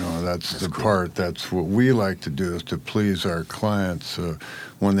you. You know, that's the cool part. That's what we like to do, is to please our clients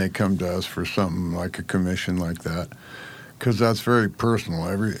when they come to us for something like a commission like that, because that's very personal.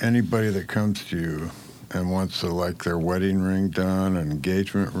 Anybody that comes to you and wants like their wedding ring done, an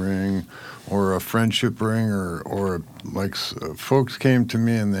engagement ring, or a friendship ring, or like folks came to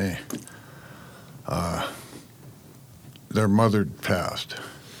me and their mother passed.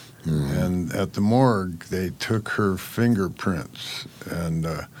 And at the morgue, they took her fingerprints, and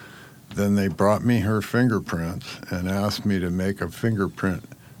then they brought me her fingerprints and asked me to make a fingerprint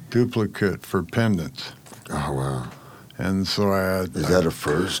duplicate for pendants. Oh, wow. And so I had... Is that a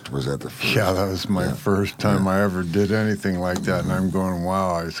first? Was that the first? Yeah, that was my first time I ever did anything like that. And I'm going,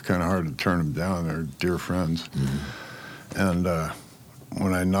 wow, it's kind of hard to turn them down. They're dear friends. And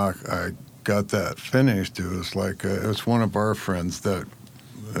when I got that finished, it was like, it was one of our friends that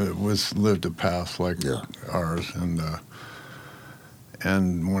lived a past like ours.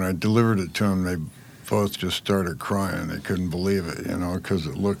 And when I delivered it to them, they both just started crying. They couldn't believe it, because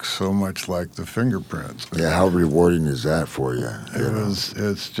it looks so much like the fingerprints. Yeah, how rewarding is that for you?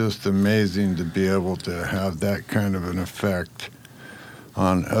 It's just amazing to be able to have that kind of an effect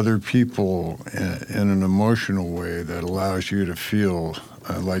on other people in an emotional way that allows you to feel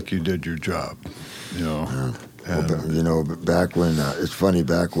like you did your job, Yeah. Well, back when, it's funny,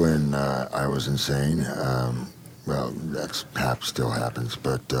 back when I was insane, well, that's still happens,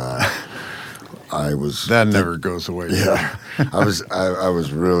 but I was... That never goes away. Yeah. I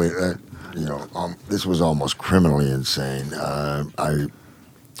was really, this was almost criminally insane. I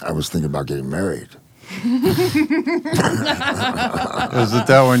was thinking about getting married. Is it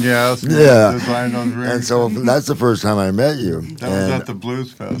that one you asked me? Yeah. To design those rings? And so that's the first time I met you. That was at the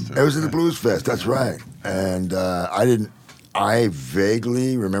Blues Fest. It was at the Blues Fest, that's right. And I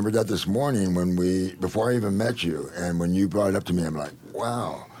vaguely remembered that this morning before I even met you. And when you brought it up to me, I'm like,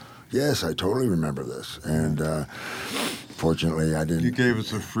 wow, yes, I totally remember this. And fortunately, I didn't. You gave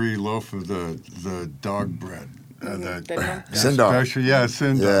us a free loaf of the dog bread. Sindar.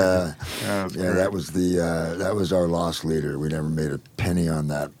 Sindar. Yeah, that was our lost leader. We never made a penny on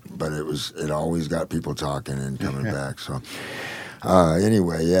that, but it always got people talking and coming back. So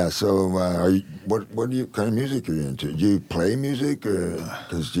anyway, yeah. So what kind of music are you into? Do you play music,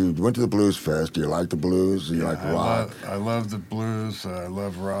 because you went to the Blues Fest? Do you like the blues? Do you like rock? I love the blues. I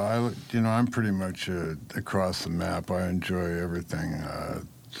love rock. I'm pretty much across the map. I enjoy everything.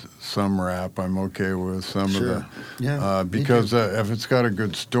 Some rap I'm okay with, some of the because if it's got a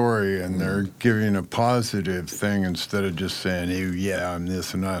good story and they're giving a positive thing instead of just saying, hey, yeah, I'm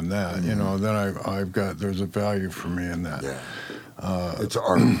this and I'm that, then there's a value for me in that. Yeah. It's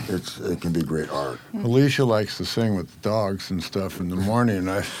art. It can be great art. Alicia likes to sing with the dogs and stuff in the morning.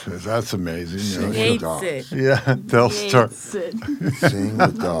 That's amazing. Sing Hates with dogs. it. Yeah, they'll start. Sing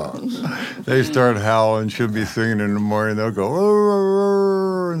with dogs. They start howling. She'll be singing in the morning. They'll go,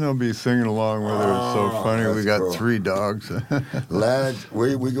 "Arr," and they'll be singing along with her. It's so funny. We got cool. 3 dogs. Lad,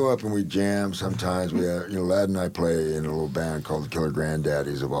 we go up and we jam sometimes. We have, Lad and I play in a little band called the Killer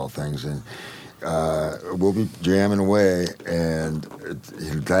Granddaddies of all things, and we'll be jamming away, and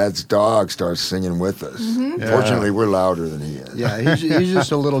Dad's dog starts singing with us. Mm-hmm. Yeah. Fortunately, we're louder than he is. Yeah, he's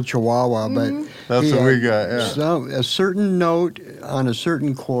just a little chihuahua, but That's what we got. Yeah. a certain note on a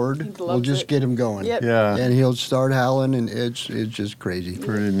certain chord will just get him going. Yep. Yeah. And he'll start howling, and it's just crazy.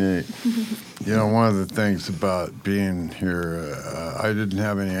 Pretty neat. One of the things about being here, I didn't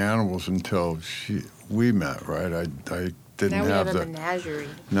have any animals until we met, right? I didn't Now we have have a menagerie.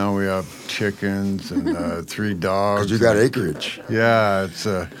 Now we have chickens and 3 dogs. Because you got acreage. Yeah, it's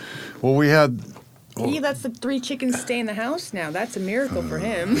we had. He lets the 3 chickens stay in the house now. That's a miracle for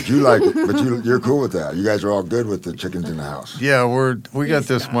him. But you like it. But you're cool with that. You guys are all good with the chickens in the house. Yeah, we got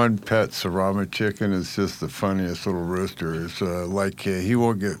this one pet Sarama chicken. It's just the funniest little rooster. It's he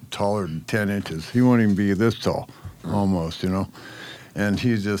won't get taller than 10 inches. He won't even be this tall, almost, And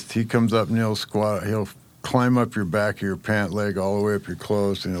he comes up and he'll squat. He'll climb up your back of your pant leg all the way up your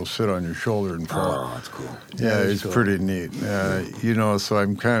clothes, and he'll sit on your shoulder and fall. Oh, that's cool. Yeah, it's pretty neat. So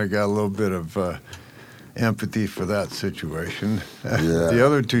I'm kind of got a little bit of empathy for that situation. Yeah. The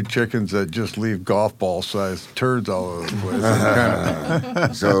other 2 chickens that just leave golf ball sized turds all over the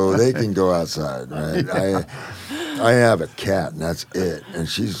place. So they can go outside, right? I have a cat, and that's it. And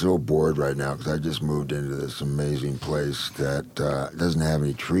she's so bored right now because I just moved into this amazing place that doesn't have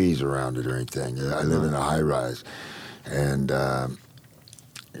any trees around it or anything. I live in a high-rise, and I'm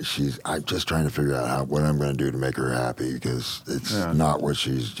just trying to figure out what I'm going to do to make her happy because it's not what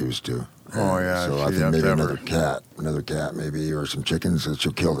she's used to. Oh, yeah. So I think maybe another cat maybe, or some chickens, and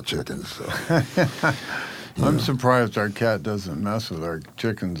she'll kill the chickens. So. I'm surprised our cat doesn't mess with our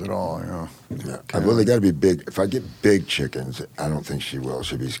chickens at all, Yeah. Well, they got to be big. If I get big chickens, I don't think she will.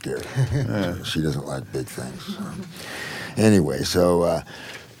 She'll be scared. She doesn't like big things. So. Anyway, so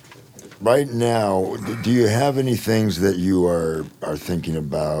right now, do you have any things that you are thinking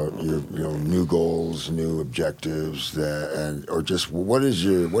about? Your new goals, new objectives, or just what is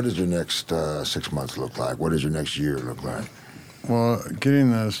your next 6 months look like? What does your next year look like? Well,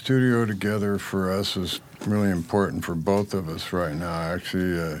 getting the studio together for us is really important for both of us right now.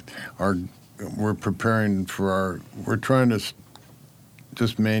 Actually, we're preparing for we're trying to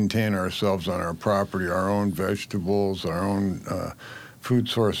just maintain ourselves on our property, our own vegetables, our own food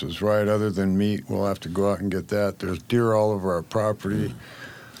sources, right? Other than meat, we'll have to go out and get that. There's deer all over our property.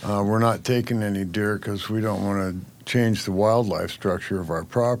 We're not taking any deer because we don't want to change the wildlife structure of our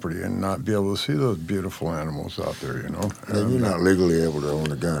property and not be able to see those beautiful animals out there, you know. And you're not legally able to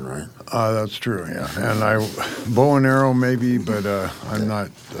own a gun, right? That's true, yeah. And bow and arrow maybe, but I'm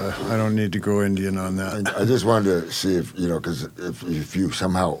not. I don't need to go Indian on that. I just wanted to see if because if you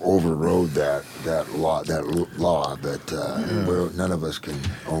somehow overrode that law that none of us can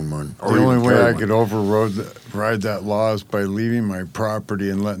own one. The only way I could ride that law is by leaving my property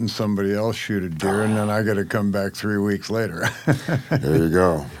and letting somebody else shoot a deer, and then I got to come back 3 weeks later. There you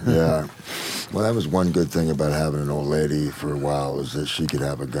go. Yeah. Well, that was one good thing about having an old lady for a while is that she could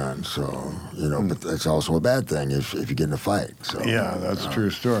have a gun. So, but that's also a bad thing if you get in a fight. So yeah, that's a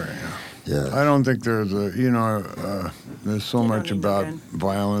true story. Yeah. I don't think there's there's so much about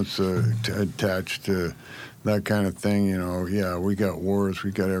violence attached to that kind of thing. Yeah, we got wars,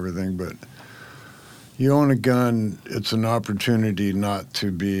 we got everything, but you own a gun, it's an opportunity not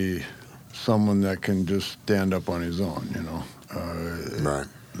to be someone that can just stand up on his own, Right.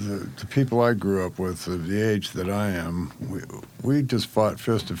 The people I grew up with, at the age that I am, we just fought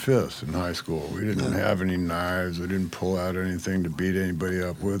fist to fist in high school. We didn't have any knives. We didn't pull out anything to beat anybody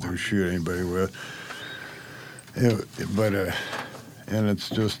up with or shoot anybody with. And it's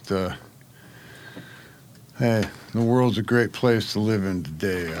just, hey, the world's a great place to live in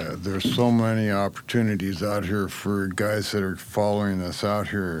today. There's so many opportunities out here for guys that are following us out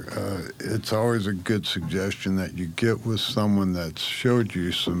here. It's always a good suggestion that you get with someone that's showed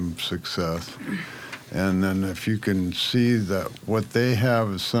you some success. And then if you can see that what they have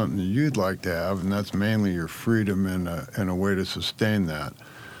is something that you'd like to have, and that's mainly your freedom and a way to sustain that,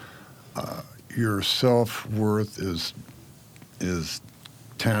 your self-worth is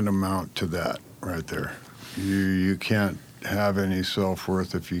tantamount to that right there. You can't have any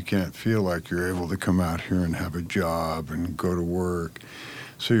self-worth if you can't feel like you're able to come out here and have a job and go to work.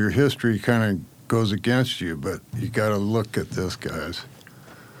 So your history kind of goes against you, but you got to look at this, guys.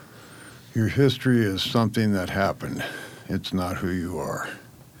 Your history is something that happened. It's not who you are.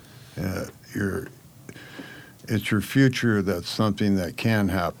 It's your future that's something that can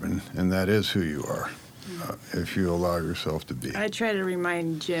happen, and that is who you are. If you allow yourself to be. I try to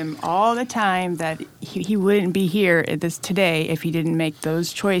remind Jim all the time that he wouldn't be here at this today if he didn't make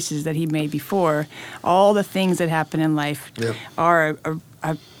those choices that he made before. All the things that happen in life are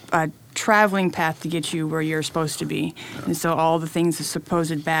a traveling path to get you where you're supposed to be. Yeah. And so all the things, the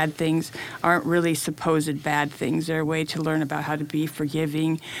supposed bad things, aren't really supposed bad things. They're a way to learn about how to be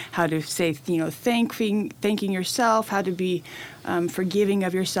forgiving, how to say, thanking yourself, how to be forgiving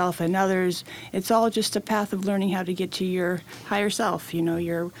of yourself and others. It's all just a path of learning how to get to your higher self,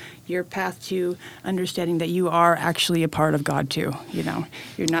 your path to understanding that you are actually a part of God too.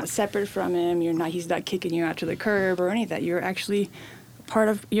 You're not separate from him. He's not kicking you out to the curb or any of that. You're actually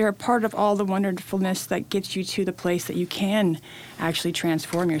you're a part of all the wonderfulness that gets you to the place that you can actually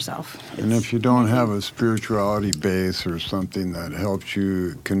transform yourself. And if you don't have a spirituality base or something that helps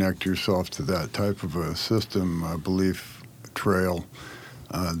you connect yourself to that type of a system, a belief trail,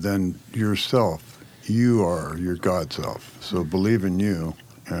 then yourself, you are your God self. So believe in you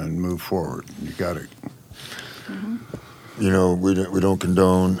and move forward. You got it. Mm-hmm. We don't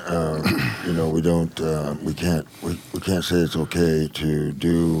condone. We can't say it's okay to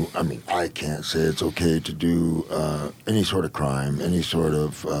do. I mean, I can't say it's okay to do any sort of crime, any sort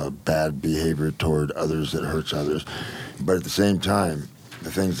of bad behavior toward others that hurts others. But at the same time,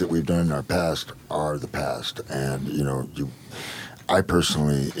 the things that we've done in our past are the past. And I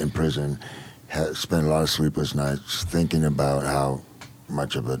personally, in prison, spent a lot of sleepless nights thinking about how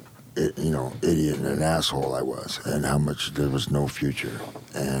much of an idiot and an asshole I was, and how much there was no future.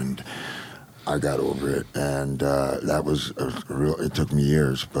 And I got over it, and that was it took me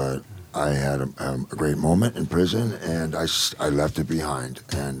years, but I had a great moment in prison, and I left it behind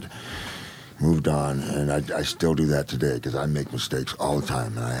and moved on, and I still do that today because I make mistakes all the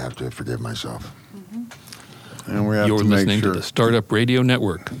time, and I have to forgive myself. Mm-hmm. And we have You're to make listening sure. to the Startup Radio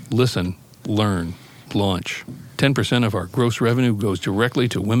Network. Listen, learn, launch. 10% of our gross revenue goes directly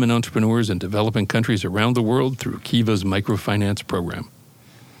to women entrepreneurs in developing countries around the world through Kiva's microfinance program.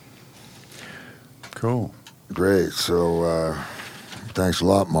 Cool. Great. So thanks a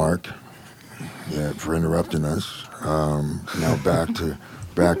lot, Mark, for interrupting us. Now back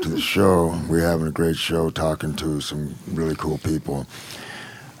to the show. We're having a great show talking to some really cool people.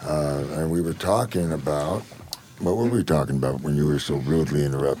 And we were talking about, what were we talking about when you were so rudely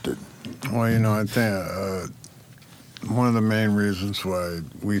interrupted? Well, I think one of the main reasons why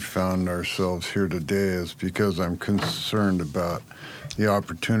we found ourselves here today is because I'm concerned about the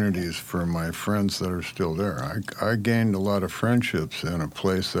opportunities for my friends that are still there. I gained a lot of friendships in a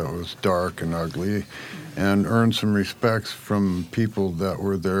place that was dark and ugly, and earned some respects from people that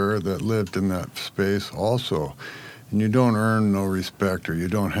were there that lived in that space also. And you don't earn no respect, or you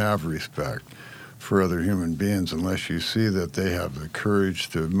don't have respect for other human beings unless you see that they have the courage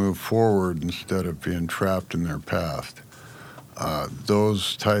to move forward instead of being trapped in their past.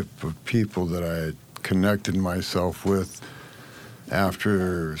 Those type of people that I had connected myself with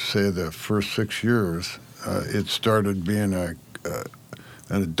after, say, the first 6 years, it started being a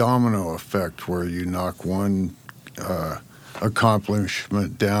domino effect where you knock one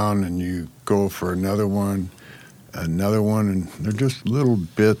accomplishment down and you go for another one, and they're just little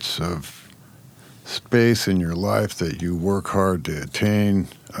bits of space in your life that you work hard to attain,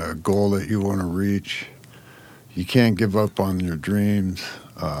 a goal that you want to reach. You can't give up on your dreams.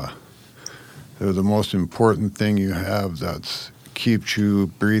 They're the most important thing you have that keeps you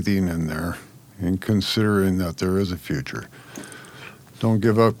breathing in there and considering that there is a future. Don't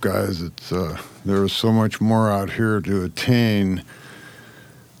give up, guys. There is so much more out here to attain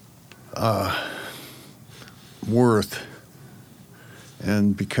worth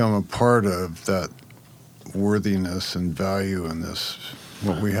and become a part of that worthiness and value in this,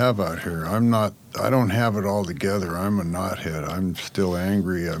 what we have out here. I don't have it all together. I'm a knothead. I'm still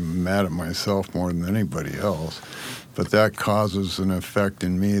angry. I'm mad at myself more than anybody else. But that causes an effect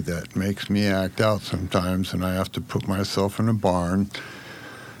in me that makes me act out sometimes, and I have to put myself in a barn.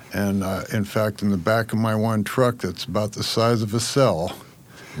 And in fact, in the back of my one truck that's about the size of a cell,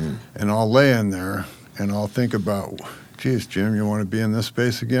 and I'll lay in there and I'll think about, geez, Jim, you want to be in this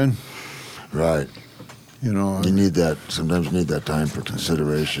space again? Right. You know, you need that. Sometimes you need that time for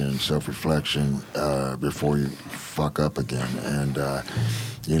consideration and self-reflection before you fuck up again. And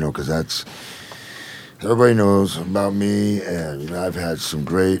because that's, everybody knows about me, and I've had some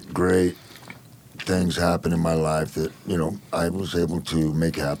great things happen in my life that I was able to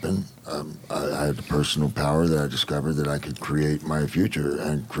make happen. I had the personal power that I discovered that I could create my future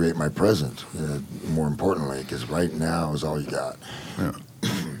and create my present. More importantly, because right now is all you got. Yeah.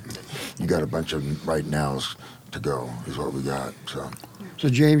 You got a bunch of right nows to go, is what we got. So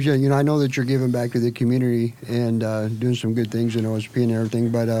James, I know that you're giving back to the community and doing some good things in OSP and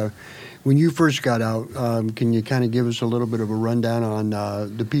everything, but when you first got out, can you kind of give us a little bit of a rundown on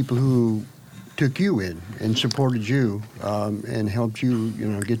the people who took you in and supported you and helped you,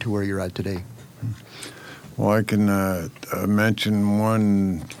 get to where you're at today? Well, I can mention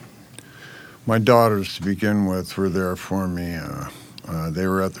one. My daughters, to begin with, were there for me. They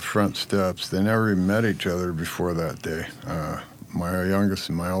were at the front steps. They never even met each other before that day. My youngest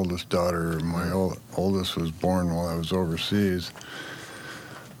and my oldest daughter, my oldest was born while I was overseas.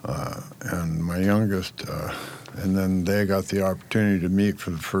 And my youngest, and then they got the opportunity to meet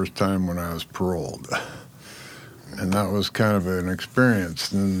for the first time when I was paroled. And that was kind of an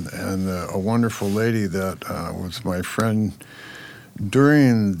experience. And a wonderful lady that was my friend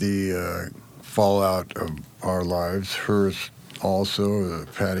during the fallout of our lives, hers also,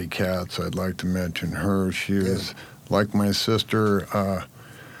 Patty Katz, I'd like to mention her. She was like my sister.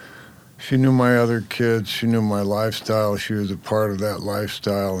 She knew my other kids. She knew my lifestyle. She was a part of that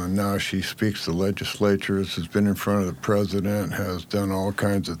lifestyle, and now she speaks to legislatures, has been in front of the president, has done all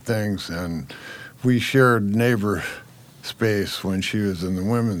kinds of things, and we shared neighbor space when she was in the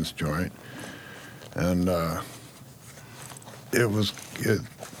women's joint. And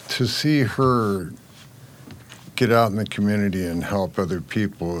to see her get out in the community and help other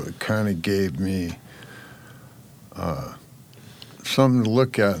people, it kind of gave me something to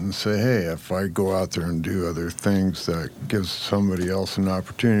look at and say, hey, if I go out there and do other things, that gives somebody else an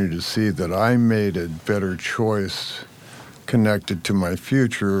opportunity to see that I made a better choice connected to my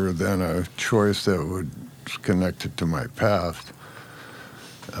future than a choice that was connected to my past.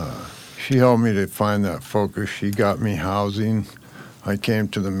 She helped me to find that focus. She got me housing. I came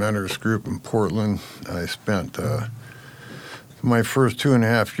to the mentors group in Portland. I spent my first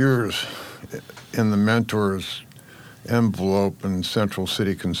 2.5 years in the mentors envelope and Central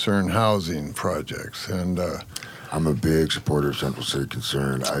City Concern housing projects. And I'm a big supporter of Central City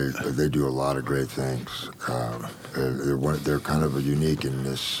Concern. They do a lot of great things. They're kind of unique in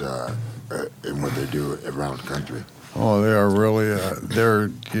this in what they do around the country. Oh, they are really, the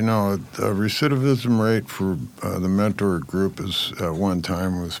recidivism rate for the mentor group is, at one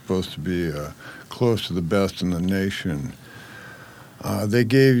time, was supposed to be close to the best in the nation. They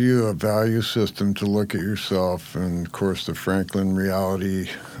gave you a value system to look at yourself, and of course the Franklin reality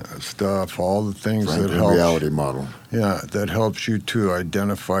stuff, all the things that Franklin help. reality model. Yeah, that helps you to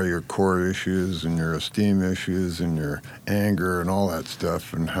identify your core issues and your esteem issues and your anger and all that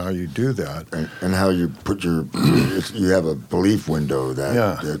stuff, and how you do that. And how you put you have a belief window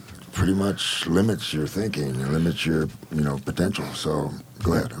that pretty much limits your thinking and limits your potential. So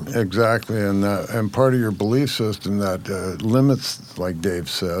go ahead. Exactly, and part of your belief system that limits, like Dave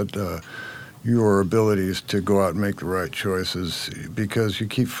said, your abilities to go out and make the right choices, because you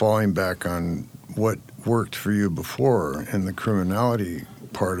keep falling back on what worked for you before in the criminality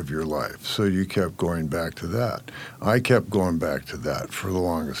part of your life. So you kept going back to that. I kept going back to that for the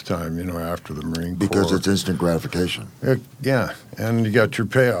longest time, after the Marine Corps. Because it's instant gratification. Yeah, and you got your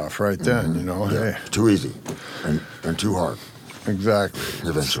payoff right then, Yeah. Hey. Too easy and too hard. Exactly.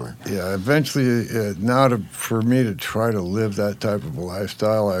 Eventually. Yeah, eventually, for me to try to live that type of a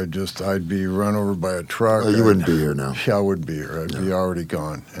lifestyle, I'd be run over by a truck. You wouldn't be here now. Yeah, I wouldn't be here. I'd be already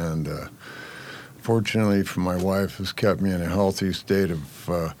gone. And fortunately for my wife, has kept me in a healthy state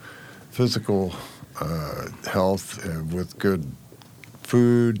of physical health with good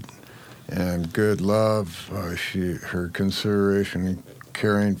food and good love. Her consideration and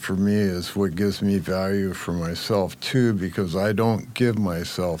caring for me is what gives me value for myself too, because I don't give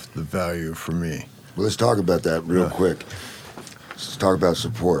myself the value for me. Well, let's talk about that real quick. Let's talk about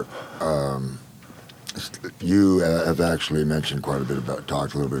support. You have actually mentioned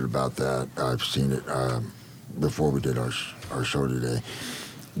talked a little bit about that. I've seen it before we did our show today.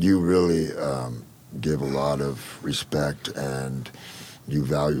 You really give a lot of respect, and you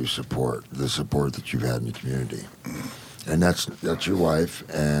value support, the support that you've had in the community. And that's your wife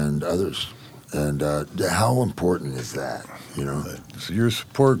and others. And how important is that? So your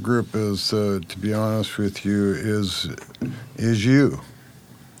support group is, to be honest with you, is you.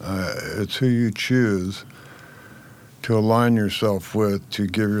 It's who you choose to align yourself with to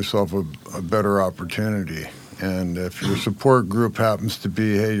give yourself a better opportunity. And if your support group happens to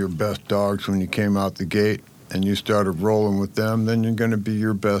be, hey, your best dogs when you came out the gate, and you started rolling with them, then you're going to be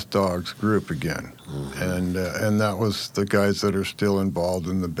your best dogs group again. Mm-hmm. And that was the guys that are still involved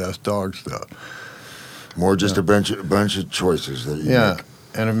in the best dog stuff. More just a bunch of choices that you make.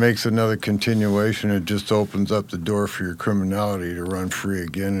 And it makes another continuation. It just opens up the door for your criminality to run free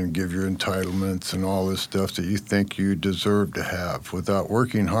again and give your entitlements and all this stuff that you think you deserve to have without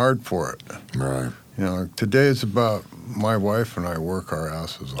working hard for it. Right. Today is about my wife and I work our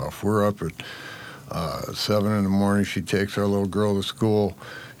asses off. We're up at 7 in the morning. She takes our little girl to school.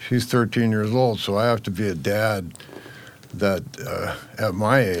 She's 13 years old, so I have to be a dad that at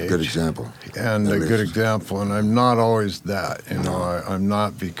my age. Good example. And a good example, and I'm not always that. I'm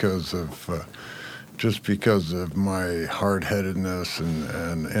not because of just because of my hard-headedness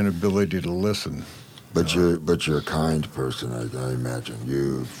and inability to listen. But you're a kind person, I imagine.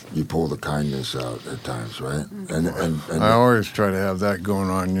 You pull the kindness out at times, right? And I always try to have that going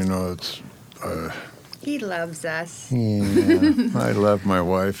on. It's. He loves us. Yeah, I love my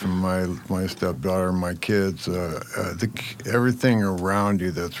wife and my stepdaughter and my kids. Everything around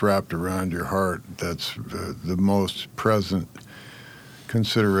you that's wrapped around your heart, that's the most present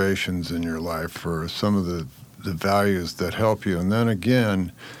considerations in your life for some of the values that help you. And then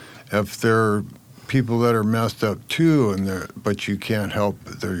again, if they're people that are messed up too, but you can't help,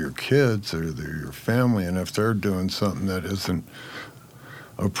 they're your kids or they're your family, and if they're doing something that isn't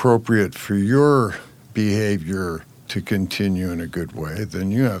appropriate for your behavior to continue in a good way, then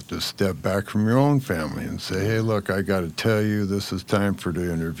you have to step back from your own family and say, hey, look, I got to tell you, this is time for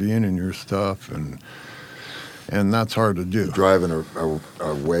to intervene in your stuff, and that's hard to do. Driving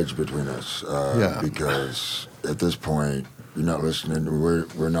a wedge between us, because at this point, you're not listening.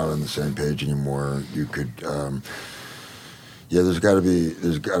 We're not on the same page anymore. You could, you got to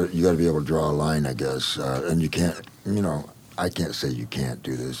be able to draw a line, I guess, and you can't, I can't say you can't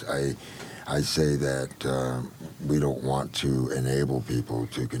do this. I say that we don't want to enable people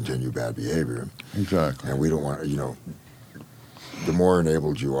to continue bad behavior. Exactly. And we don't want, the more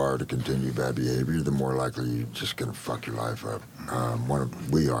enabled you are to continue bad behavior, the more likely you're just going to fuck your life up.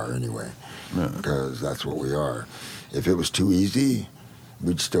 We are anyway, because that's what we are. If it was too easy,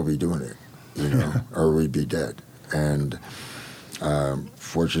 we'd still be doing it, or we'd be dead. And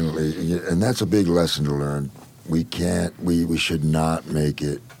fortunately, and that's a big lesson to learn. We should not make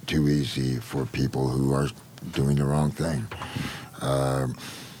it too easy for people who are doing the wrong thing.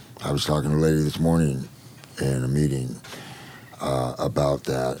 I was talking to a lady this morning in a meeting about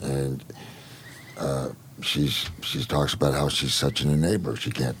that, and she talks about how she's such an enabler.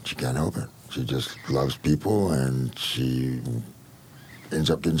 She can't help it. She just loves people, and she ends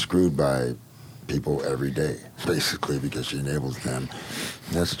up getting screwed by people every day, basically, because she enables them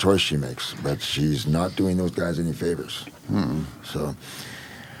That's a choice she makes, but she's not doing those guys any favors. So,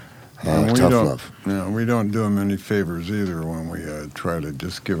 And tough love. Yeah, we don't do them any favors either when we try to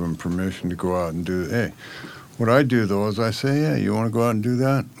just give them permission to go out and do. Hey, what I do though is I say, yeah, you want to go out and do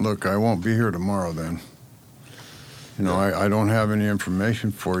that? Look, I won't be here tomorrow then. You know, I don't have any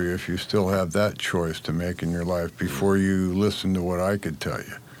information for you if you still have that choice to make in your life before you listen to what I could tell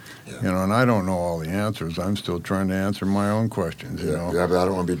you. Yeah. You know, and I don't know all the answers. I'm still trying to answer my own questions, you know. Yeah, but I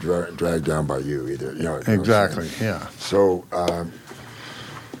don't want to be dragged down by you either. You know what I'm Exactly, saying? yeah. So,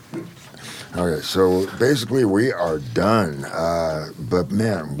 okay, so basically we are done. But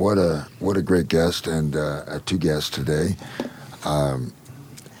man, what a great guest, and two guests today.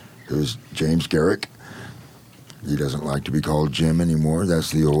 It was James Garrick. He doesn't like to be called Jim anymore. That's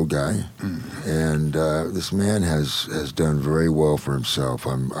the old guy. And this man has done very well for himself.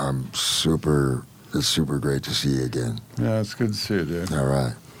 It's super great to see you again. Yeah, it's good to see you, Dave. All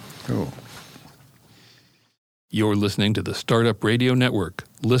right. Cool. You're listening to the Startup Radio Network.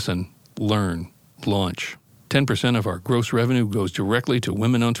 Listen, learn, launch. 10% of our gross revenue goes directly to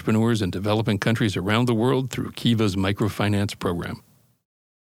women entrepreneurs in developing countries around the world through Kiva's microfinance program.